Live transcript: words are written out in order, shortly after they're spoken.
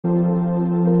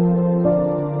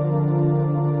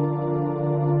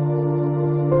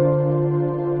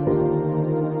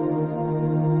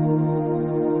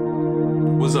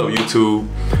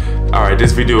YouTube. All right,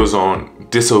 this video is on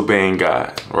disobeying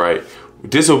God, right?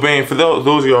 Disobeying, for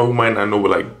those of y'all who might not know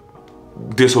what like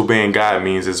disobeying God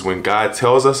means, is when God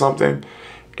tells us something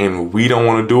and we don't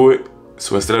want to do it.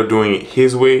 So instead of doing it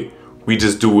his way, we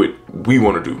just do what we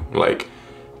want to do. Like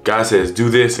God says, do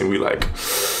this, and we like,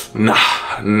 nah,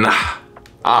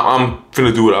 I'm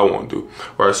finna do what I want to do.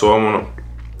 Right, so I want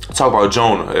to talk about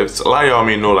Jonah. A lot of y'all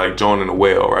may know like Jonah and the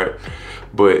whale, right?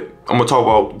 But I'm gonna talk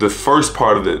about the first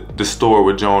part of the story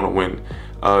with Jonah, when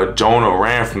Jonah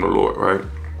ran from the Lord, right?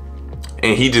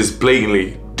 And he just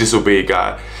blatantly disobeyed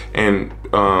God. And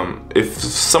if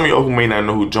some of y'all who may not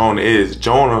know who Jonah is,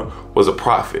 Jonah was a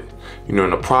prophet. You know,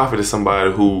 and a prophet is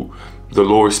somebody who the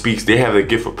Lord speaks. They have the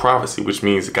gift of prophecy, which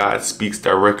means God speaks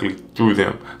directly through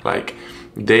them. Like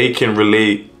they can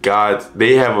relate God.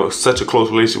 They have such a close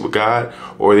relationship with God,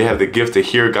 or they have the gift to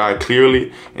hear God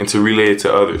clearly and to relay it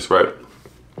to others, right?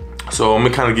 So I'm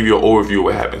gonna kind of give you an overview of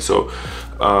what happened. So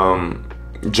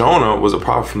Jonah was a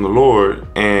prophet from the Lord,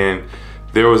 and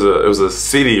it was a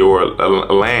city or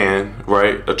a land,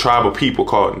 right? A tribe of people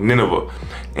called Nineveh.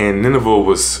 And Nineveh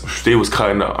was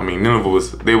cutting up. I mean, Nineveh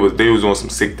was doing some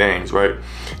sick things, right?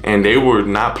 And they were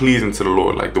not pleasing to the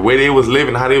Lord. Like the way they was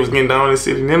living, how they was getting down in the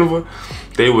city, Nineveh,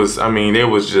 they just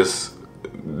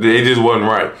wasn't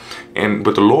right.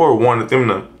 But the Lord wanted them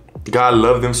to, God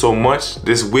loved them so much,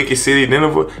 this wicked city,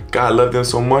 Nineveh, God loved them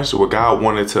so much where God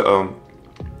wanted them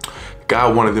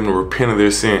to repent of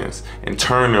their sins and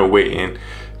turn their way and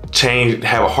change,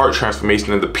 have a heart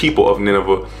transformation in the people of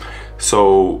Nineveh.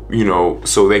 So, you know,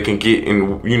 so they can get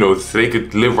in, you know, so they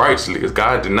could live righteously, because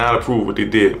God did not approve what they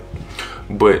did.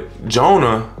 But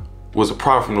Jonah was a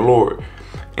prophet from the Lord,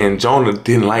 and Jonah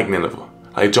didn't like Nineveh.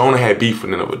 Like Jonah had beef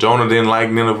with Nineveh. Jonah didn't like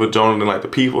Nineveh. Jonah didn't like the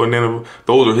people of Nineveh.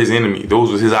 Those were his enemies.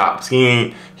 Those were his ops.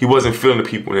 He wasn't feeling the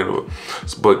people of Nineveh.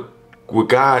 But what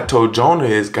God told Jonah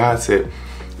is, God said,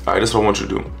 all right, this is what I want you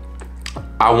to do.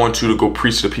 I want you to go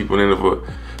preach to the people in Nineveh.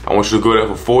 I want you to go there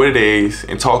for 40 days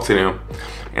and talk to them.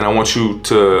 And I want you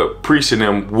to preach to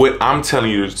them what I'm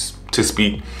telling you to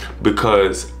speak,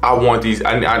 because I want these,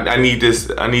 I need this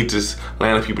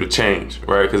land of people to change,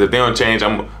 right? Because if they don't change,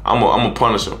 I'm gonna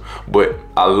punish them. But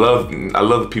I love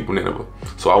the people in Nineveh.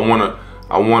 So I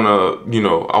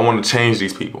wanna change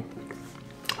these people.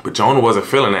 But Jonah wasn't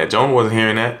feeling that. Jonah wasn't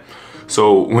hearing that.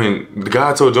 So when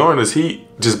God told Jonah this, he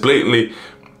just blatantly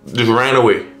just ran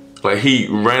away. Like he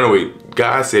ran away.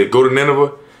 God said, go to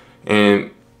Nineveh,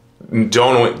 and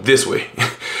Jonah went this way.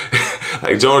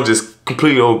 Like Jonah just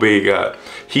completely obeyed God.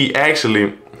 He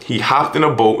hopped in a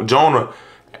boat. Jonah,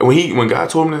 when God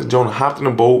told him this, Jonah hopped in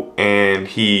a boat, and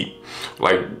he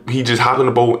just hopped in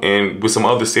the boat and with some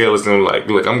other sailors, and like,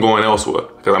 look, I'm going elsewhere,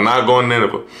 because I'm not going to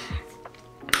Nineveh.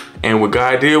 And what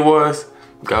God did was,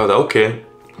 God was like, okay,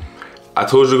 I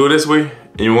told you to go this way,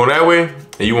 and you want that way,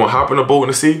 and you want to hop in a boat in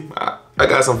the sea. I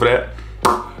got something for that.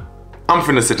 I'm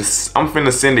finna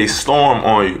send a storm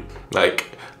on you,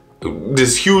 like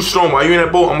this huge storm. While you in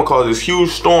that boat, I'm gonna cause this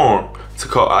huge storm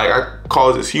I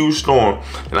cause this huge storm,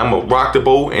 and I'm gonna rock the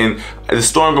boat, and the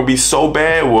storm gonna be so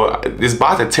bad, well, it's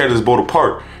about to tear this boat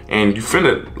apart, and you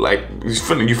finna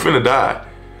die.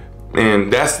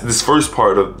 And that's this first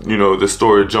part of, you know, the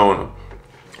story of Jonah.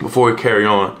 Before we carry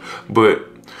on, but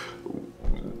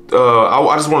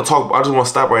I just want to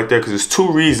stop right there, because there's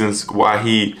two reasons why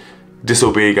he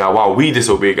disobeyed God, why we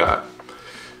disobey God.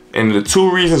 And the two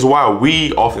reasons why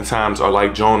we oftentimes are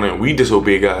like Jonah and we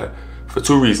disobey God, for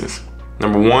two reasons.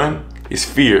 Number one is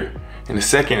fear, and the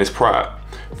second is pride.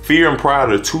 Fear and pride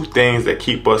are the two things that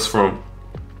keep us from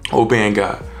obeying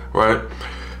God, right?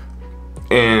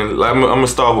 And I'm gonna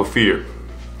start with fear.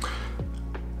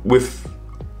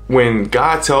 When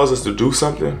God tells us to do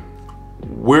something,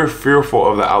 we're fearful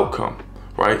of the outcome,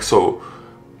 right? So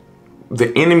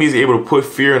the enemy is able to put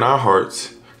fear in our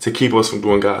hearts to keep us from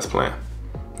doing God's plan,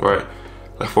 right?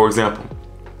 Like, for example,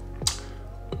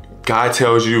 God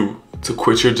tells you to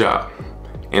quit your job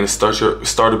and start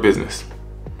a business.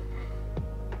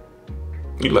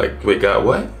 You're like, wait, God,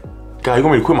 what? God, you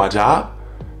want me to quit my job?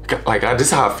 God, like, God, this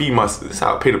is how this is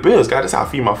how I pay the bills. God, this is how I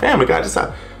feed my family. God, this is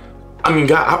how, I mean,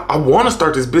 God, I want to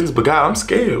start this business, but God, I'm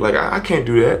scared. Like, I can't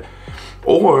do that.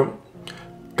 Or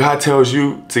God tells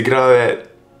you to get out of that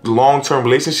long-term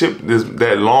relationship,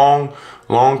 that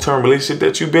long-term relationship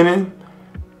that you've been in,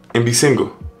 and be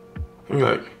single. And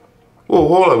you're like, whoa,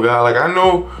 hold up, God. Like, I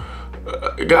know,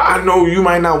 God, I know you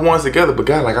might not want us together, but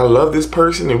God, like, I love this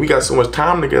person, and we got so much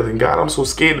time together, and God, I'm so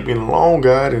scared of being alone,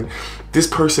 God, and this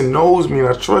person knows me, and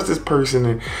I trust this person,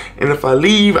 and if I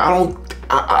leave, I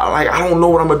don't know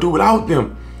what I'm gonna do without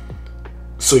them.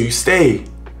 So you stay,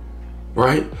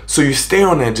 right? So you stay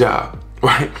on that job,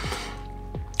 right?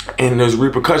 And there's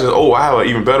repercussions. Oh, I have an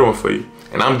even better one for you.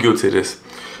 And I'm guilty of this.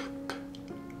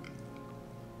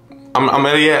 I'm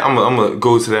gonna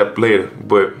go to that later.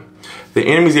 But the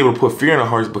enemy's able to put fear in our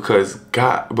hearts because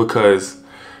God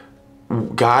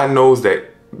knows that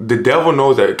the devil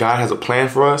knows that God has a plan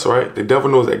for us, right? The devil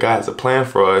knows that God has a plan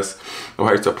for us,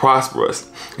 right, to prosper us.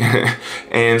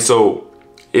 And so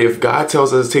if God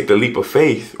tells us to take the leap of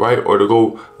faith, right, or to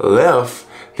go left,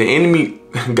 the enemy,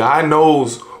 God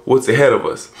knows what's ahead of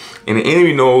us. And the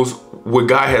enemy knows what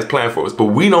God has planned for us, but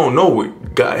we don't know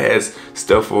what God has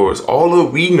stuff for us. All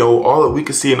that we know, all that we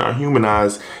can see in our human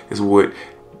eyes is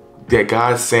that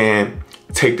God's saying,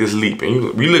 take this leap.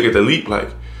 And we look at the leap like,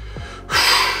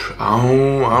 I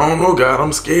don't know, God,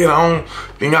 I'm scared. I don't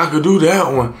think I could do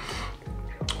that one,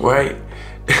 right?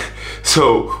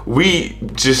 So we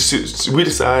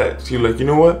decide to, like, you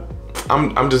know what?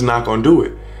 I'm just not gonna do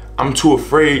it. I'm too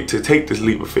afraid to take this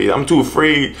leap of faith. I'm too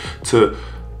afraid to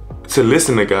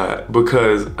listen to God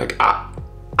because, like, I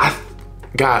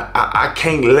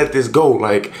can't let this go.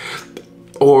 Like,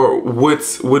 or what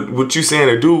you saying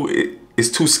to do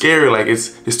is too scary. Like,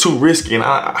 it's too risky, and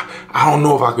I don't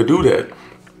know if I could do that.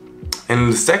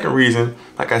 And the second reason,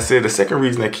 like I said, the second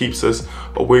reason that keeps us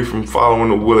away from following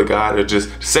the will of God, or just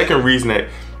the second reason that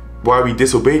why we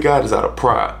disobey God, is out of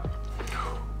pride.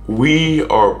 We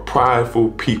are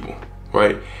prideful people,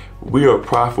 right? We are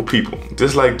prideful people.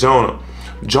 Just like Jonah.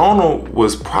 Jonah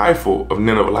was prideful of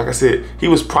Nineveh. Like I said, he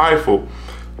was prideful.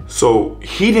 So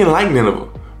he didn't like Nineveh,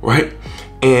 right?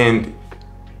 And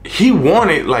he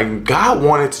wanted, like, God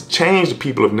wanted to change the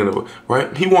people of Nineveh,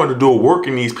 right? He wanted to do a work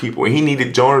in these people, and he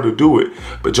needed Jonah to do it.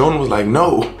 But Jonah was like,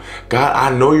 no, God,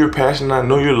 I know you're passionate. I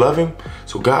know you're loving.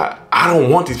 So God, I don't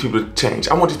want these people to change.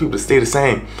 I want these people to stay the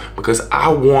same because I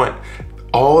want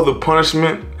all the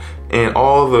punishment and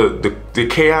all the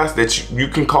chaos that you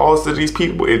can cause to these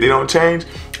people if they don't change.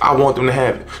 I want them to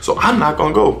have it. So I'm not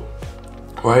gonna go,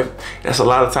 right? That's a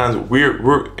lot of times and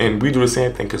we do the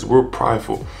same thing because we're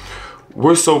prideful.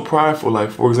 We're so prideful.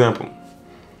 Like, for example,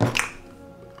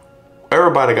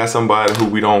 everybody got somebody who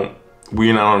we're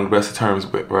not on the best of terms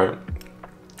with, right?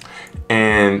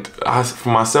 And for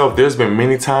myself, there's been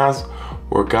many times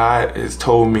where God has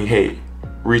told me, hey,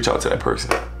 reach out to that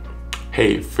person.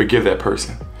 Hey, forgive that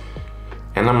person.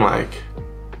 And I'm like,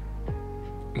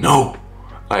 no.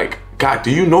 Like, God,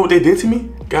 do you know what they did to me?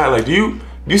 God, like, do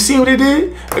you see what they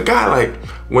did? Like, God, like,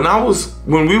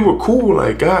 when we were cool,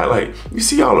 like, God, like, you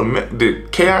see all the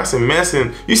chaos and mess,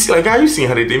 and you see, like, God, you see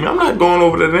how they did me. I'm not going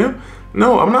over to them.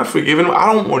 No, I'm not forgiving them.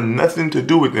 I don't want nothing to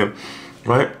do with them,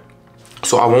 right?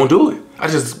 So I won't do it. I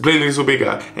just blatantly disobey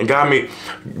God. And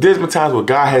there's been times where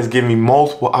God has given me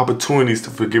multiple opportunities to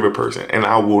forgive a person, and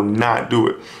I will not do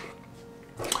it.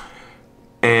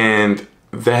 And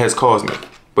that has caused me,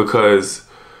 because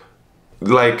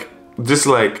just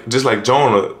like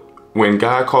Jonah, when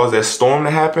God caused that storm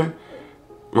to happen,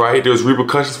 right? There's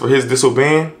repercussions for his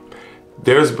disobeying.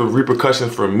 There's been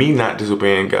repercussions for me not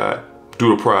disobeying God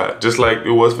due to pride, just like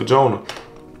it was for Jonah.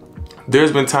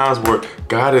 There's been times where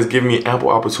God has given me ample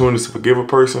opportunities to forgive a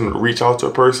person, to reach out to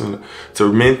a person,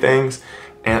 to mend things,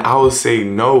 and I would say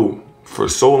no for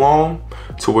so long,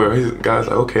 to where God's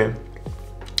like, okay,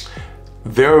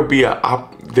 there will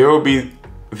be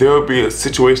a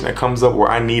situation that comes up where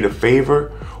I need a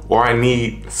favor, or I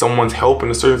need someone's help in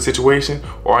a certain situation,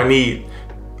 or I need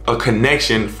a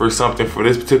connection for something for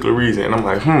this particular reason. And I'm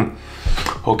like,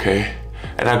 okay.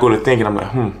 And I go to thinking, I'm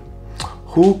like,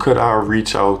 who could I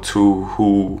reach out to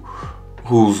who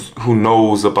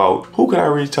knows about, who could I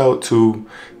reach out to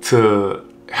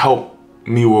help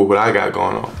me with what I got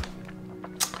going on?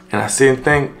 And I sit and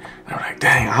think, and I'm like,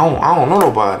 dang, I don't know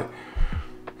nobody.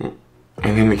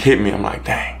 And then it hit me, I'm like,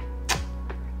 dang.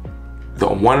 The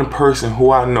one person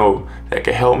who I know that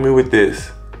can help me with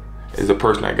this is the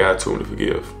person that God told me to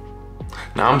forgive.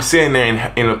 Now I'm sitting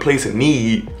there in a place of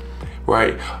need,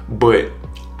 right? But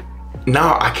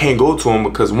now I can't go to him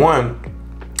because, one,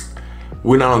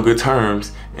 we're not on good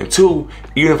terms, and two,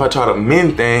 even if I try to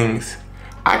mend things,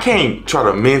 I can't try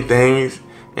to mend things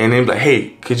and then be like,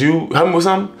 hey, could you help me with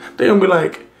something? They're gonna be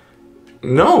like,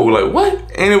 no, like, what?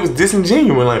 And it was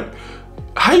disingenuous. Like,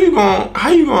 how you gonna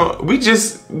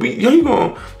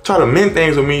try to mend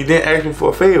things with me, then ask me for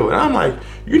a favor? And I'm like,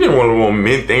 you didn't want to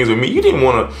mend things with me. You didn't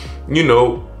want to,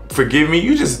 forgive me.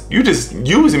 You just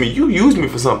using me. You used me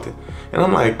for something. And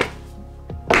I'm like,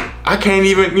 I can't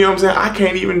even, you know what I'm saying? I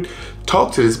can't even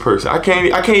talk to this person. I can't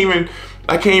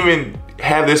even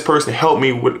have this person help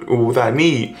me with what I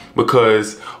need,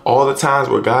 because all the times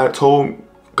where God told me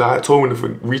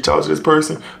to reach out to this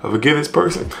person or forgive this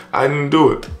person, I didn't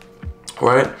do it.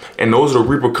 Right? And those are the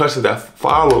repercussions that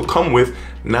come with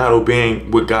not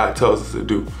obeying what God tells us to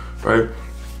do, right?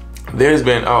 There's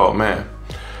been, oh man,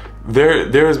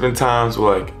 there has been times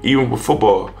where, like, even with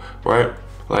football, right?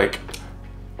 Like,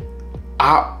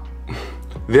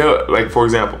 like, for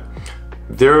example,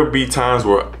 there will be times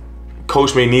where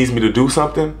coach may needs me to do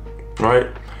something, right?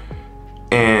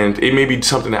 And it may be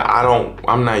something that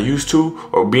I'm not used to,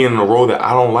 or being in a role that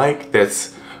I don't like,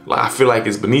 that's like, I feel like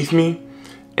it's beneath me.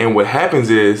 And what happens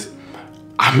is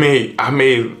I may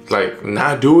like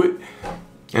not do it,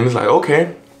 and it's like,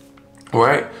 okay,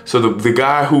 right? So the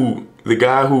guy who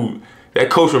that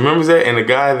coach remembers that, and the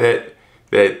guy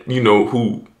that you know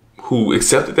who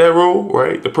accepted that role,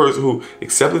 right? The person who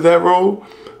accepted that role,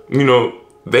 you know,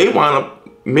 they wind up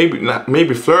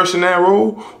maybe flourishing that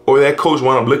role, or that coach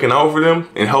wound up looking out for them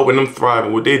and helping them thrive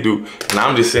in what they do. And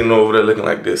I'm just sitting over there looking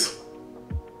like this.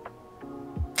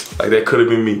 Like, that could have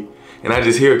been me. And I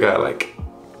just hear God like,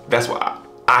 that's why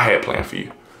I had planned for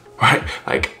you, right?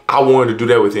 Like, I wanted to do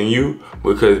that within you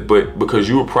because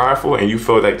you were prideful and you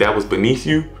felt like that was beneath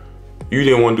you. You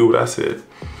didn't want to do what I said.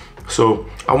 So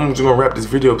I'm just gonna wrap this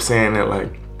video up saying that,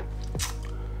 like,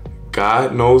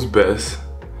 God knows best,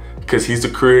 because he's the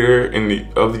creator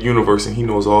of the universe, and he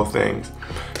knows all things.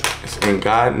 And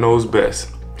God knows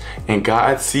best. And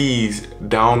God sees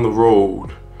down the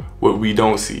road what we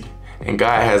don't see. And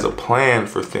God has a plan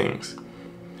for things.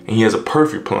 And he has a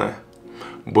perfect plan.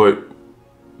 But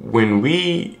when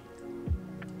we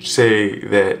say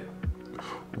that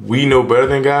we know better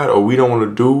than God, or we don't want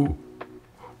to do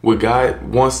what God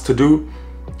wants to do,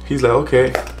 he's like,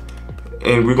 okay.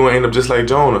 And we're going to end up just like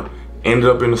Jonah.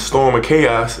 Ended up in a storm of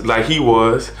chaos like he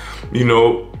was, you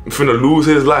know, finna lose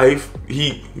his life.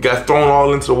 He got thrown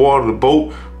all into the water, the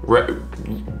boat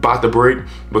about to break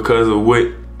because of what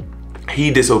he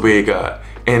disobeyed God.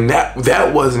 And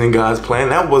that wasn't in God's plan.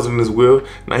 That wasn't his will.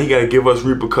 Now he got to give us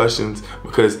repercussions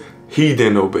because he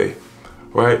didn't obey,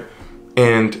 right?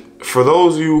 And for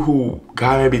those of you who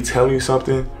God may be telling you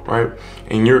something, right,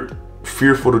 and you're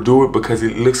fearful to do it because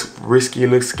it looks risky, it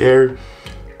looks scary,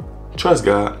 trust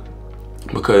God.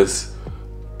 Because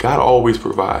God always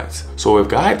provides. So if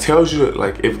God tells you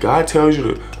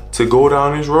to go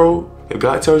down this road, if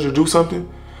God tells you to do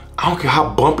something, I don't care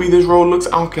how bumpy this road looks,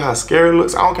 I don't care how scary it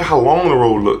looks, I don't care how long the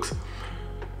road looks,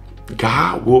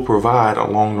 God will provide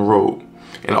along the road.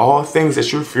 And all the things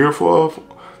that you're fearful of,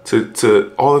 to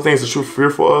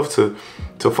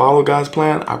follow God's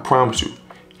plan, I promise you,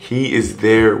 he is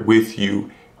there with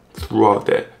you throughout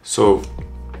that. So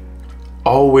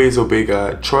always obey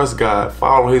God, trust God,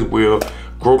 follow his will,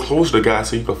 grow closer to God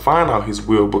so you can find out his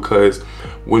will, because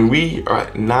when we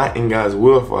are not in God's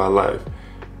will for our life,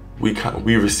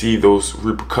 we receive those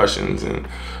repercussions and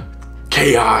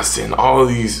chaos and all of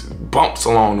these bumps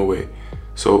along the way.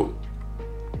 So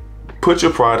put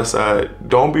your pride aside.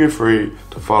 Don't be afraid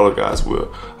to follow God's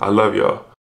will. I love y'all.